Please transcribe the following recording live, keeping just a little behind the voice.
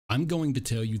I'm going to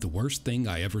tell you the worst thing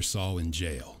I ever saw in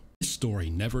jail. This story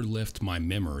never left my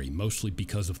memory, mostly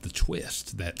because of the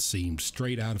twist that seemed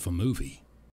straight out of a movie,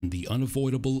 and the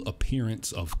unavoidable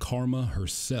appearance of Karma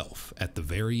herself at the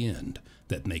very end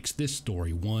that makes this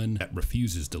story one that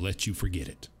refuses to let you forget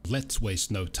it. Let's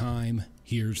waste no time,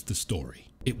 here's the story.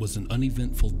 It was an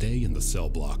uneventful day in the cell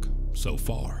block, so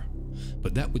far,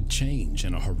 but that would change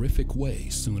in a horrific way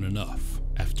soon enough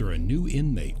after a new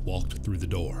inmate walked through the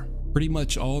door. Pretty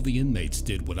much all the inmates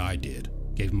did what I did.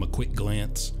 Gave him a quick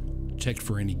glance, checked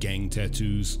for any gang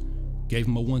tattoos, gave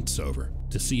him a once-over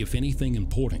to see if anything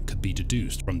important could be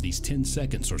deduced from these 10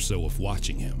 seconds or so of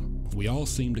watching him. We all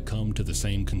seemed to come to the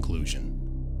same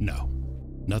conclusion. No,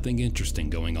 nothing interesting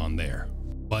going on there.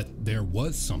 But there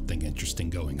was something interesting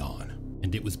going on,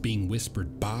 and it was being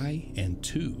whispered by and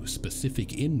to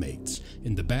specific inmates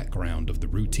in the background of the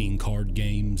routine card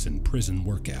games and prison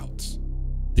workouts.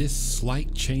 This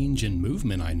slight change in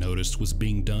movement I noticed was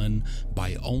being done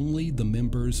by only the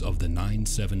members of the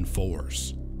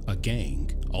 974s, a gang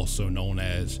also known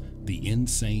as the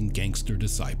Insane Gangster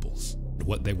Disciples.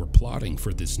 What they were plotting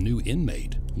for this new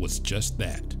inmate was just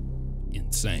that,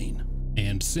 insane.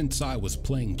 And since I was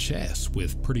playing chess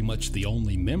with pretty much the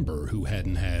only member who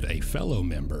hadn't had a fellow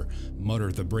member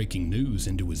mutter the breaking news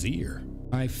into his ear,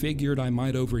 I figured I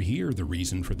might overhear the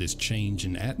reason for this change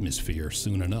in atmosphere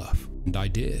soon enough. And I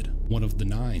did. One of the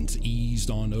nines eased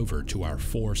on over to our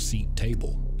 4-seat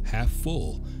table, half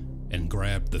full, and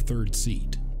grabbed the third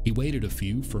seat. He waited a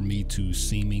few for me to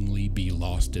seemingly be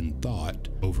lost in thought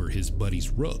over his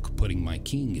buddy's rook putting my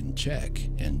king in check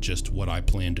and just what I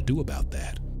planned to do about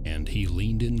that. And he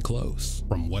leaned in close.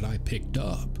 From what I picked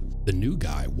up, the new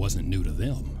guy wasn't new to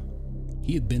them.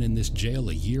 He had been in this jail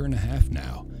a year and a half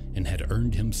now and had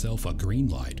earned himself a green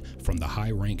light from the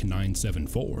high-rank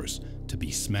 974s to be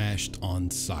smashed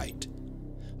on sight.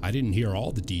 I didn't hear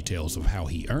all the details of how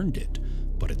he earned it,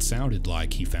 but it sounded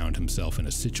like he found himself in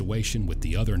a situation with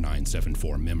the other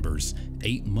 974 members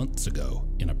 8 months ago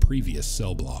in a previous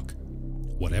cell block.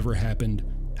 Whatever happened,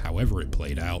 however it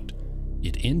played out,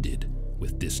 it ended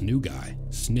with this new guy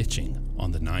snitching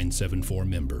on the 974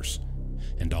 members.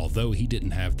 And although he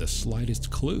didn't have the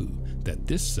slightest clue that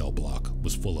this cell block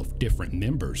was full of different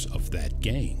members of that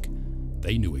gang,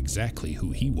 they knew exactly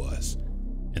who he was,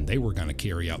 and they were going to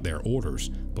carry out their orders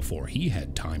before he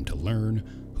had time to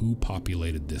learn who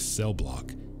populated this cell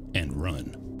block and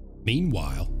run.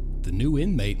 Meanwhile, the new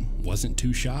inmate wasn't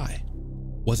too shy,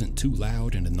 wasn't too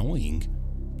loud and annoying,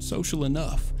 social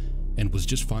enough, and was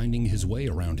just finding his way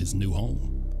around his new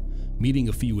home, meeting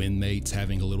a few inmates,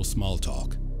 having a little small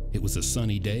talk. It was a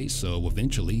sunny day, so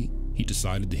eventually he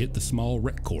decided to hit the small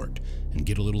rec court and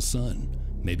get a little sun,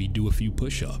 maybe do a few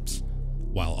push-ups,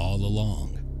 while all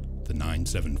along, the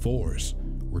 974s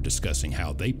were discussing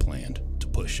how they planned to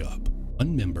push up.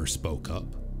 One member spoke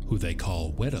up, who they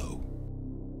call Wedo.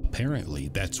 Apparently,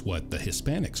 that's what the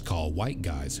Hispanics call white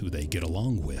guys who they get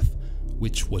along with,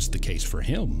 which was the case for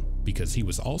him because he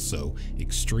was also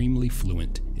extremely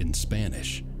fluent in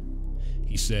Spanish.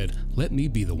 He said, "Let me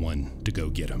be the one to go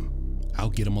get him. I'll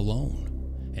get him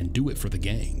alone and do it for the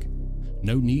gang.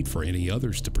 No need for any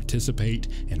others to participate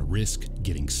and risk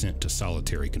getting sent to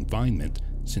solitary confinement,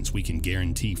 since we can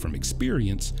guarantee from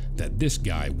experience that this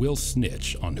guy will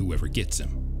snitch on whoever gets him."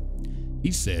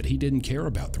 He said he didn't care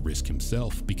about the risk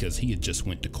himself because he had just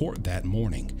went to court that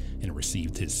morning and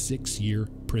received his 6-year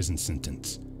prison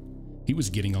sentence. He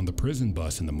was getting on the prison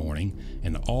bus in the morning,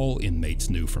 and all inmates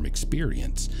knew from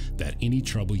experience that any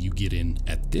trouble you get in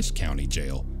at this county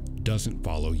jail doesn't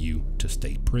follow you to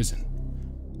state prison,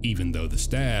 even though the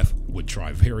staff would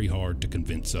try very hard to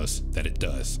convince us that it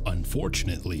does.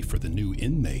 Unfortunately for the new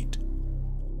inmate,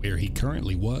 where he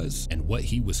currently was and what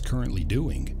he was currently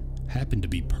doing happened to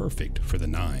be perfect for the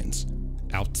nines.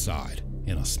 Outside,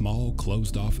 in a small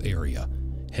closed-off area,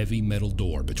 heavy metal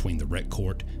door between the rec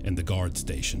court and the guard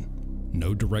station.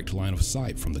 No direct line of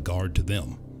sight from the guard to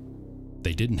them.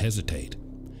 They didn't hesitate.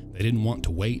 They didn't want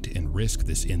to wait and risk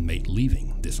this inmate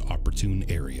leaving this opportune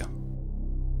area.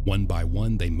 One by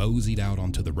one, they moseyed out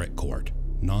onto the rec court,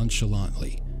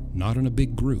 nonchalantly, not in a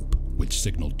big group, which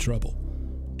signaled trouble.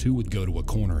 2 would go to a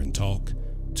corner and talk.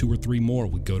 2 or 3 more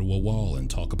would go to a wall and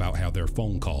talk about how their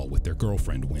phone call with their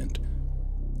girlfriend went.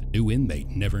 The new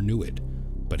inmate never knew it,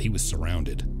 but he was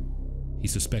surrounded. He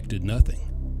suspected nothing.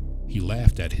 He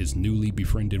laughed at his newly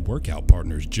befriended workout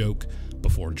partner's joke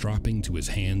before dropping to his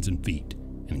hands and feet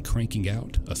and cranking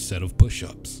out a set of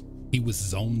push-ups. He was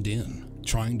zoned in,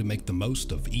 trying to make the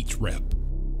most of each rep,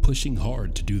 pushing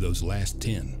hard to do those last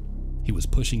 10. He was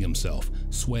pushing himself,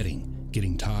 sweating,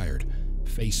 getting tired,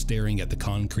 face staring at the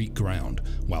concrete ground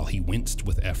while he winced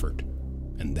with effort.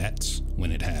 and that's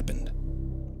when it happened.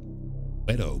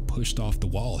 Wedo pushed off the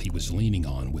wall he was leaning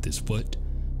on with his foot,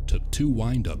 took 2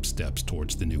 wind-up steps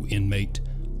towards the new inmate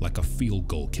like a field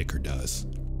goal kicker does,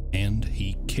 and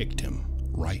he kicked him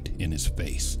right in his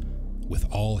face with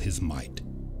all his might.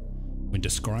 When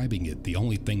describing it, the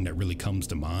only thing that really comes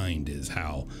to mind is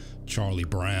how Charlie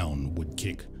Brown would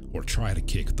kick or try to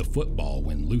kick the football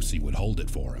when Lucy would hold it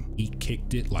for him. He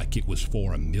kicked it like it was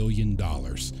for $1 million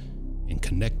and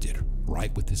connected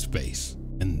right with his face.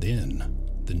 And then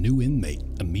the new inmate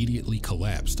immediately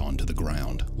collapsed onto the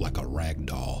ground like a rag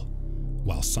doll,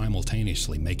 while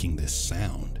simultaneously making this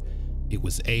sound. It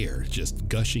was air just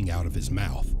gushing out of his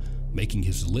mouth, making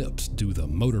his lips do the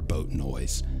motorboat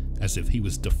noise as if he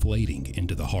was deflating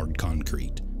into the hard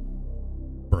concrete.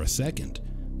 For a second,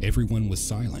 everyone was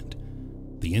silent.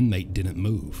 The inmate didn't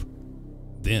move.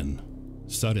 Then,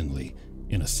 suddenly,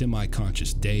 in a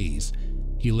semi-conscious daze,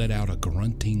 he let out a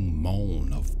grunting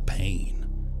moan of pain,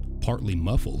 partly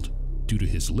muffled due to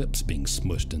his lips being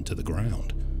smushed into the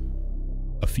ground.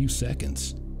 A few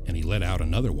seconds, and he let out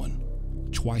another one,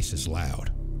 twice as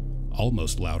loud,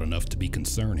 almost loud enough to be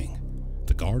concerning.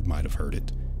 The guard might have heard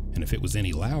it, and if it was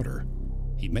any louder,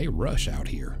 he may rush out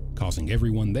here, causing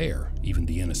everyone there, even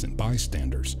the innocent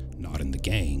bystanders not in the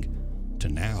gang, to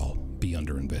now be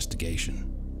under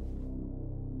investigation.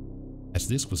 As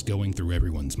this was going through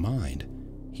everyone's mind,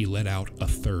 he let out a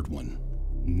third one,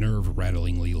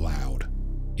 nerve-rattlingly loud.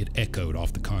 It echoed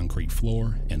off the concrete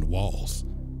floor and walls.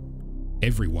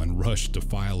 Everyone rushed to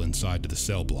file inside to the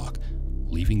cell block,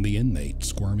 leaving the inmate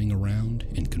squirming around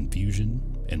in confusion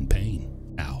and pain.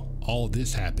 Now, all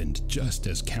this happened just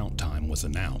as count time was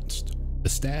announced. The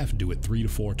staff do it 3 to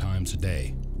 4 times a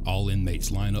day. All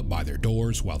inmates line up by their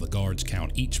doors while the guards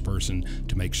count each person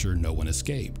to make sure no one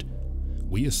escaped.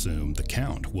 We assume the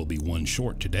count will be 1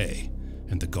 short today,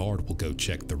 and the guard will go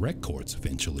check the records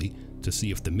eventually to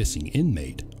see if the missing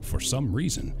inmate, for some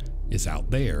reason, is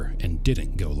out there and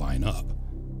didn't go line up.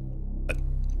 But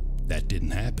that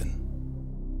didn't happen.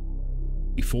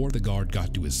 Before the guard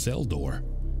got to his cell door,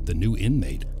 the new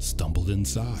inmate stumbled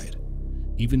inside.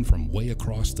 Even from way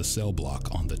across the cell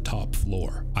block on the top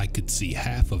floor, I could see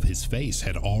half of his face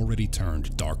had already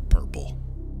turned dark purple.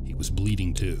 He was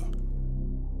bleeding too.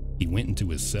 He went into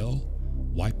his cell,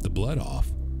 wiped the blood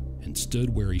off, and stood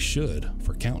where he should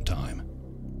for count time.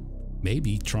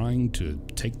 Maybe trying to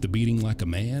take the beating like a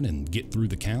man and get through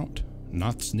the count,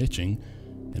 not snitching,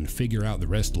 and figure out the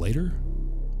rest later?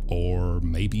 Or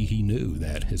maybe he knew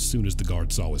that as soon as the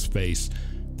guard saw his face,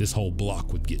 this whole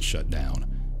block would get shut down.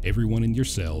 Everyone in your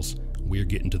cells, we're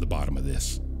getting to the bottom of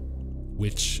this.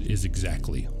 Which is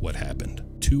exactly what happened.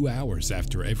 2 hours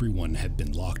after everyone had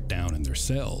been locked down in their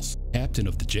cells, the captain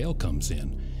of the jail comes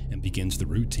in and begins the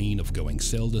routine of going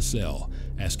cell to cell,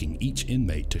 asking each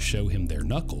inmate to show him their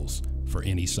knuckles for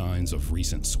any signs of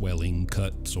recent swelling,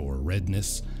 cuts, or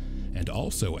redness, and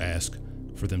also ask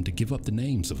for them to give up the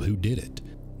names of who did it.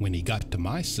 When he got to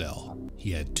my cell,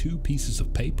 he had 2 pieces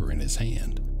of paper in his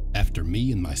hand. After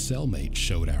me and my cellmate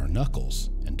showed our knuckles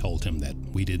and told him that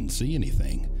we didn't see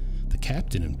anything, the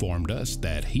captain informed us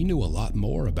that he knew a lot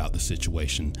more about the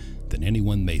situation than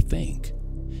anyone may think,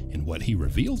 and what he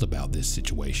revealed about this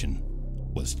situation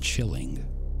was chilling.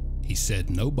 He said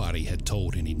nobody had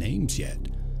told any names yet,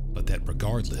 but that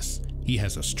regardless, he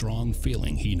has a strong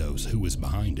feeling he knows who is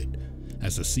behind it.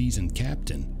 As a seasoned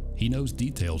captain, he knows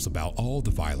details about all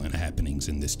the violent happenings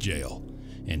in this jail,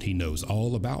 and he knows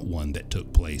all about one that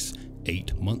took place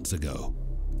 8 months ago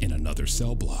in another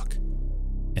cell block,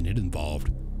 and it involved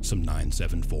some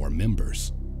 974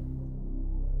 members.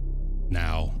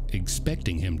 Now,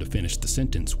 expecting him to finish the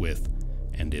sentence with,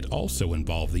 "and it also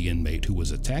involved the inmate who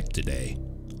was attacked today,"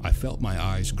 I felt my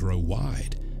eyes grow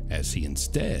wide as he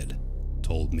instead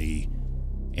told me,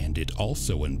 "and it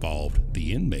also involved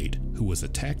the inmate who was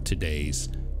attacked today's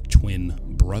twin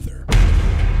brother."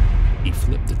 He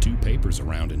flipped the 2 papers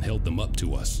around and held them up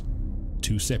to us.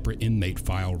 2 separate inmate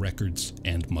file records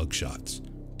and mugshots.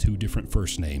 2 different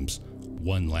first names,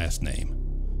 1 last name.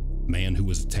 The man who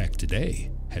was attacked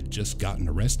today had just gotten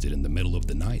arrested in the middle of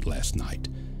the night last night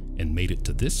and made it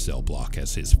to this cell block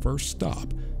as his first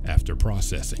stop after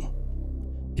processing.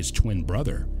 His twin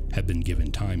brother had been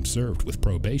given time served with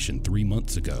probation 3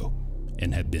 months ago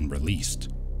and had been released.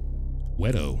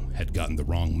 Wedo had gotten the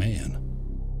wrong man.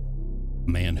 A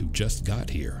man who just got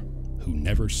here, who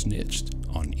never snitched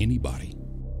on anybody.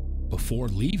 Before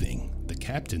leaving, the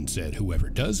captain said whoever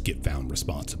does get found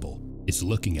responsible is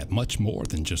looking at much more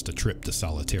than just a trip to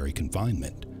solitary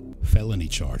confinement. Felony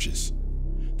charges.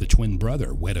 The twin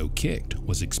brother Wedo kicked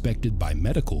was expected by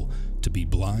medical to be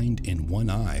blind in 1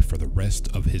 eye for the rest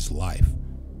of his life.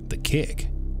 The kick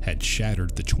had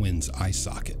shattered the twins' eye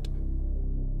socket.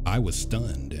 I was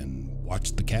stunned and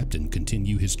watched the captain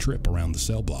continue his trip around the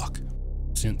cell block.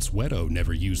 Since Wedo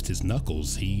never used his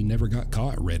knuckles, he never got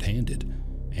caught red-handed,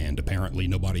 and apparently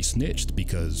nobody snitched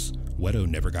because Wedo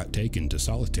never got taken to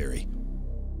solitary,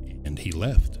 and he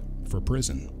left for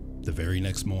prison the very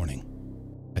next morning.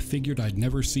 I figured I'd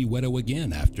never see Wedo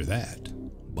again after that,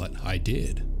 but I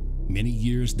did, many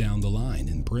years down the line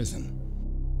in prison.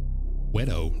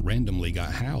 Wedo randomly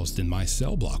got housed in my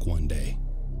cell block one day.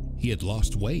 He had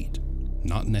lost weight,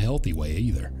 not in a healthy way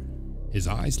either. His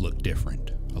eyes looked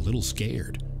different, a little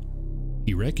scared.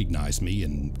 He recognized me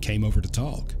and came over to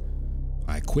talk.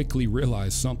 I quickly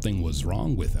realized something was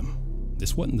wrong with him.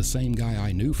 This wasn't the same guy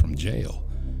I knew from jail.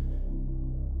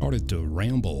 He started to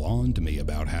ramble on to me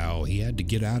about how he had to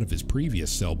get out of his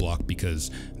previous cell block because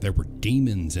there were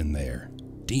demons in there.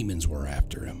 Demons were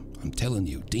after him. I'm telling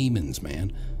you, demons,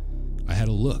 man. I had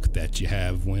a look that you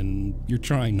have when you're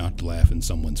trying not to laugh in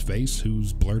someone's face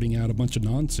who's blurting out a bunch of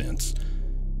nonsense.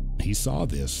 He saw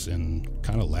this and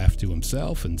kind of laughed to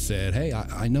himself and said, "Hey,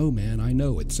 I know, man, I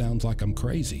know it sounds like I'm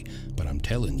crazy, but I'm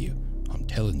telling you,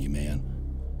 man."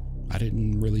 I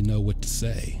didn't really know what to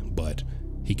say, but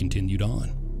he continued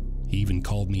on. He even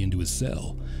called me into his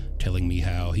cell, telling me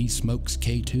how he smokes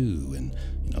K2 and,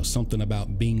 something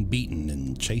about being beaten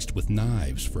and chased with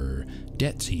knives for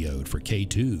debts he owed for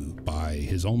K2 by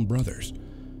his own brothers.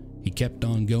 He kept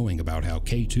on going about how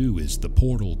K2 is the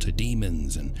portal to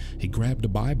demons, and he grabbed a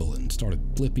Bible and started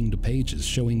flipping to pages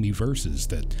showing me verses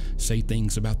that say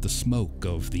things about the smoke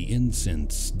of the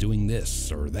incense doing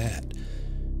this or that.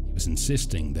 He was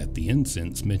insisting that the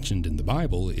incense mentioned in the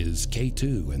Bible is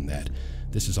K2 and that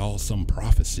this is all some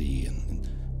prophecy and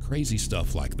crazy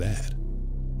stuff like that.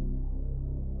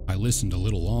 I listened a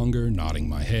little longer, nodding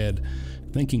my head,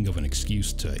 thinking of an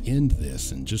excuse to end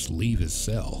this and just leave his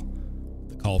cell.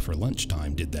 The call for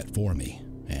lunchtime did that for me,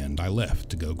 and I left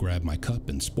to go grab my cup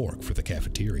and spork for the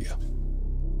cafeteria.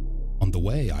 On the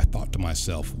way, I thought to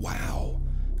myself, wow.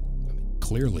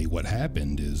 Clearly what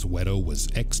happened is Wedo was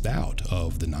X'd out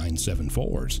of the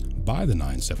 974s by the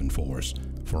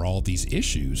 974s for all these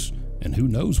issues and who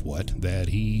knows what that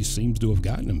he seems to have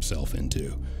gotten himself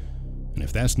into. And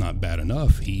if that's not bad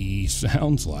enough, he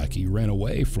sounds like he ran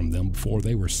away from them before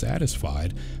they were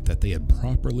satisfied that they had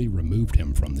properly removed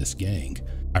him from this gang.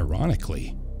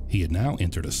 Ironically, he had now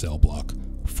entered a cell block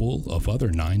full of other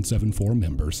 974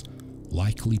 members,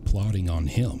 likely plotting on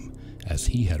him as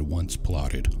he had once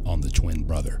plotted on the twin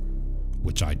brother,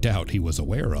 which I doubt he was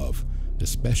aware of,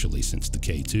 especially since the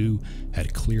K2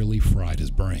 had clearly fried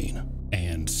his brain.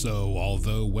 And so,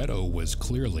 although Wedo was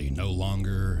clearly no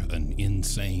longer an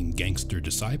insane gangster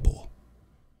disciple,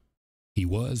 he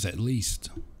was at least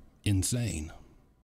insane.